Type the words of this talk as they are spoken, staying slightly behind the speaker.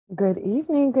Good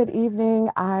evening. Good evening.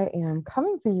 I am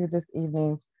coming to you this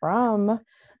evening from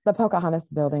the Pocahontas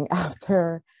building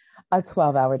after a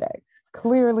 12-hour day.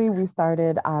 Clearly, we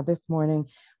started this morning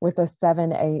with a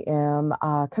 7 a.m.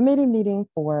 Committee meeting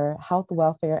for health,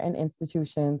 welfare, and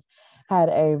institutions. Had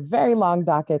a very long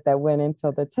docket that went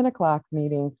until the 10 o'clock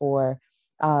meeting for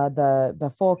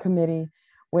the full committee.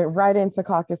 Went right into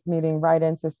caucus meeting, right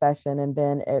into session, and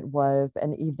then it was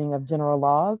an evening of general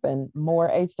laws and more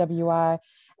HWI,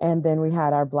 and then we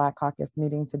had our Black Caucus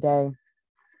meeting today.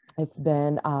 It's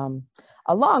been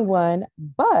a long one,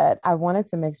 but I wanted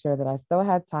to make sure that I still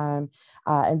had time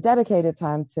and dedicated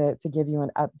time to give you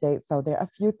an update. So there are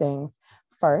a few things.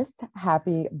 First,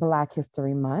 happy Black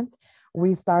History Month.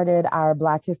 We started our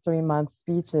Black History Month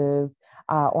speeches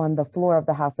on the floor of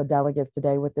the House of Delegates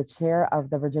today with the chair of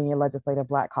the Virginia Legislative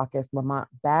Black Caucus, Lamont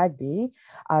Bagby.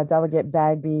 Delegate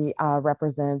Bagby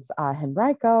represents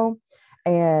Henrico,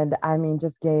 and I mean,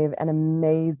 just gave an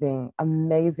amazing,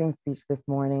 amazing speech this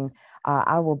morning.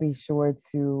 I will be sure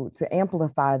to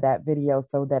amplify that video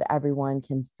so that everyone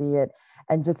can see it.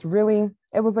 And just really,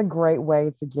 it was a great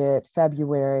way to get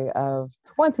February of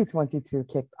 2022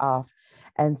 kicked off.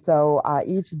 And so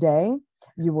each day,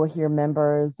 you will hear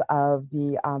members of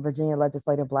the Virginia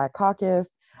Legislative Black Caucus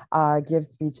give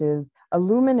speeches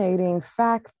illuminating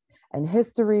facts and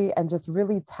history and just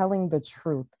really telling the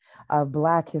truth of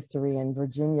Black history and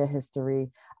Virginia history.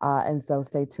 And so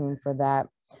stay tuned for that.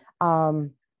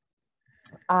 Um,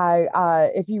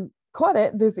 if you caught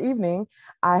it this evening,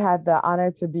 I had the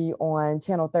honor to be on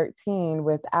Channel 13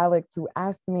 with Alex, who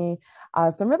asked me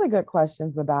some really good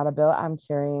questions about a bill I'm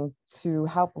carrying to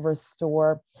help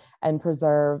restore and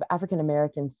preserve African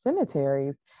American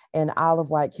cemeteries in Isle of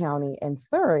Wight County and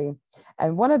Surrey.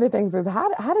 And one of the things is,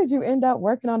 how did you end up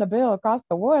working on a bill across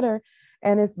the water?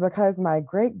 And it's because my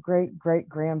great, great, great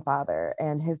grandfather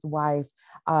and his wife,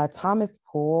 Thomas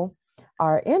Poole,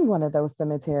 are in one of those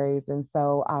cemeteries. And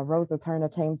so Rosa Turner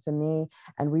came to me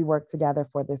and we worked together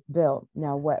for this bill.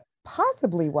 Now, what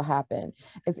possibly will happen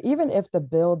is even if the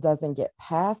bill doesn't get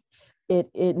passed,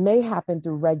 it may happen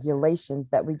through regulations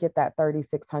that we get that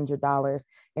 $3,600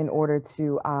 in order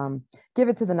to give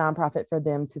it to the nonprofit for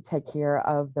them to take care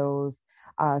of those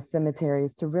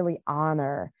cemeteries, to really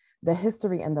honor the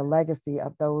history and the legacy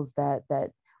of those that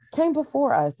came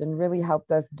before us and really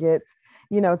helped us get,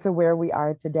 to where we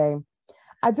are today.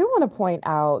 I do want to point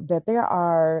out that there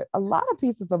are a lot of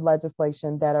pieces of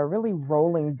legislation that are really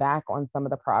rolling back on some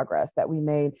of the progress that we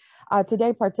made.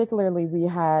 Today, particularly, we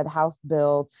had House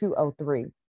Bill 203.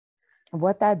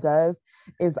 What that does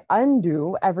is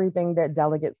undo everything that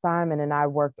Delegate Simon and I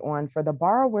worked on for the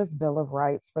Borrower's Bill of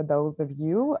Rights for those of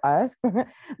you, us,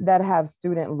 that have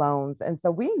student loans. And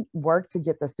so we worked to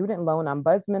get the Student Loan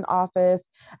Ombudsman Office,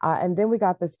 and then we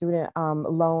got the Student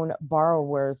Loan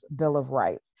Borrower's Bill of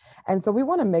Rights. And so we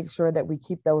want to make sure that we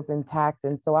keep those intact.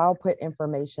 And so I'll put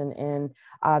information in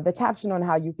the caption on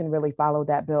how you can really follow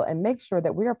that bill and make sure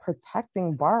that we are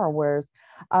protecting borrowers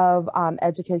of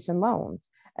education loans.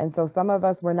 And so some of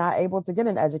us were not able to get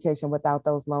an education without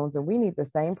those loans, and we need the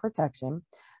same protection.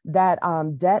 That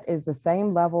debt is the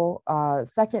same level,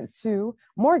 second to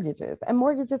mortgages, and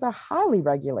mortgages are highly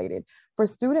regulated. For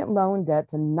student loan debt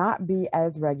to not be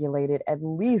as regulated, at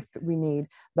least we need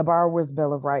the Borrower's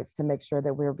Bill of Rights to make sure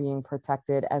that we're being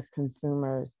protected as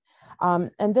consumers.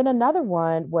 And then another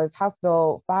one was House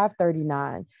Bill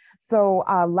 539. So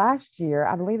last year,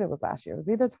 I believe it was last year, it was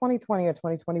either 2020 or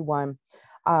 2021,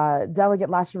 Delegate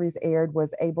Lasheries Aird was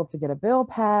able to get a bill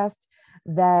passed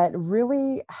that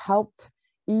really helped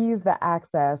ease the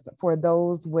access for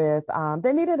those with,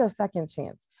 they needed a second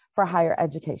chance for higher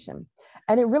education.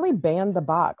 And it really banned the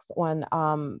box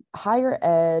on higher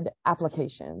ed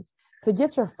applications to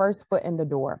get your first foot in the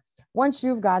door. Once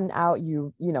you've gotten out,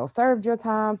 served your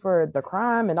time for the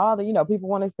crime and all the, people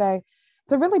want to say,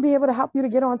 to really be able to help you to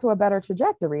get onto a better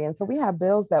trajectory. And so we have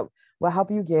bills that will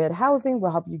help you get housing,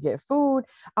 will help you get food,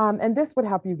 and this would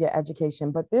help you get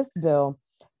education. But this bill,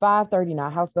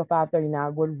 539, House Bill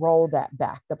 539, would roll that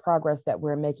back, the progress that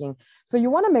we're making. So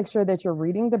you want to make sure that you're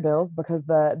reading the bills, because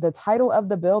the title of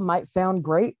the bill might sound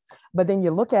great, but then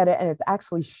you look at it and it's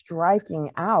actually striking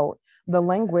out the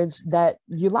language that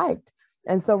you liked.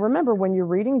 And so remember, when you're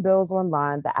reading bills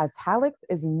online, the italics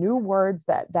is new words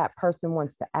that that person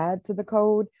wants to add to the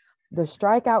code. The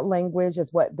strikeout language is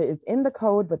what is in the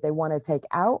code, but they want to take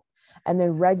out. And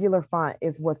then regular font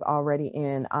is what's already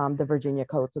in the Virginia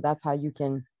code. So that's how you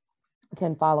can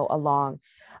follow along.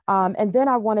 And then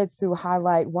I wanted to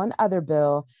highlight one other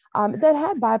bill that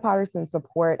had bipartisan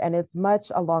support, and it's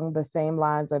much along the same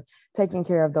lines of taking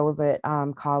care of those at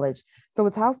college. So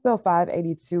it's House Bill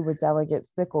 582 with Delegate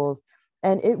Sickles.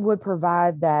 And it would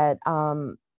provide that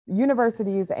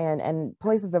universities and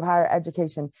places of higher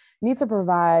education need to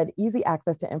provide easy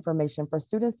access to information for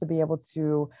students to be able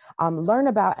to learn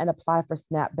about and apply for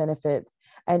SNAP benefits.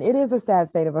 And it is a sad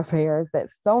state of affairs that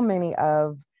so many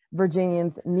of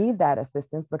Virginians need that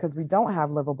assistance because we don't have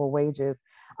livable wages.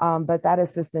 But that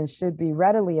assistance should be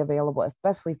readily available,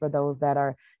 especially for those that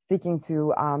are seeking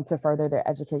to further their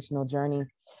educational journey.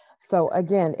 So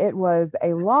again, it was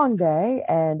a long day,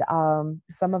 and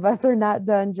some of us are not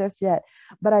done just yet.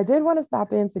 But I did want to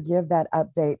stop in to give that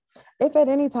update. If at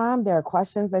any time there are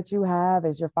questions that you have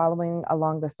as you're following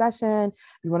along the session,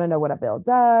 you want to know what a bill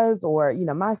does, or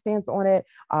my stance on it,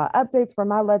 updates for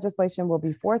my legislation will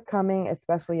be forthcoming,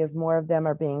 especially as more of them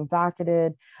are being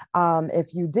docketed.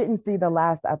 If you didn't see the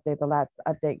last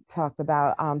update talked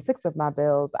about 6 of my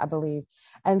bills, I believe,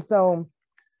 and so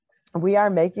we are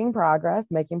making progress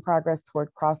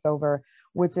toward crossover,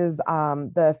 which is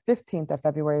the 15th of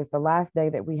February is the last day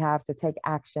that we have to take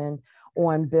action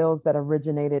on bills that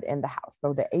originated in the House.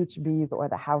 So the HBs or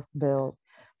the House bills.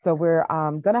 So we're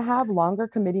going to have longer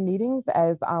committee meetings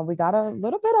as we got a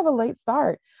little bit of a late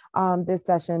start this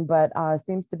session, but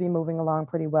seems to be moving along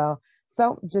pretty well.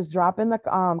 So just drop in the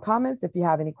comments if you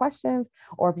have any questions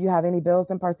or if you have any bills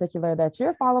in particular that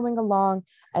you're following along.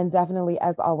 And definitely,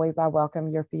 as always, I welcome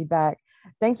your feedback.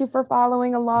 Thank you for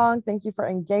following along. Thank you for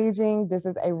engaging. This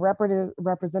is a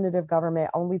representative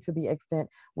government only to the extent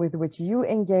with which you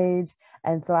engage.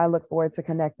 And so I look forward to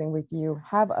connecting with you.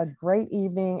 Have a great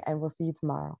evening, and we'll see you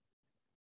tomorrow.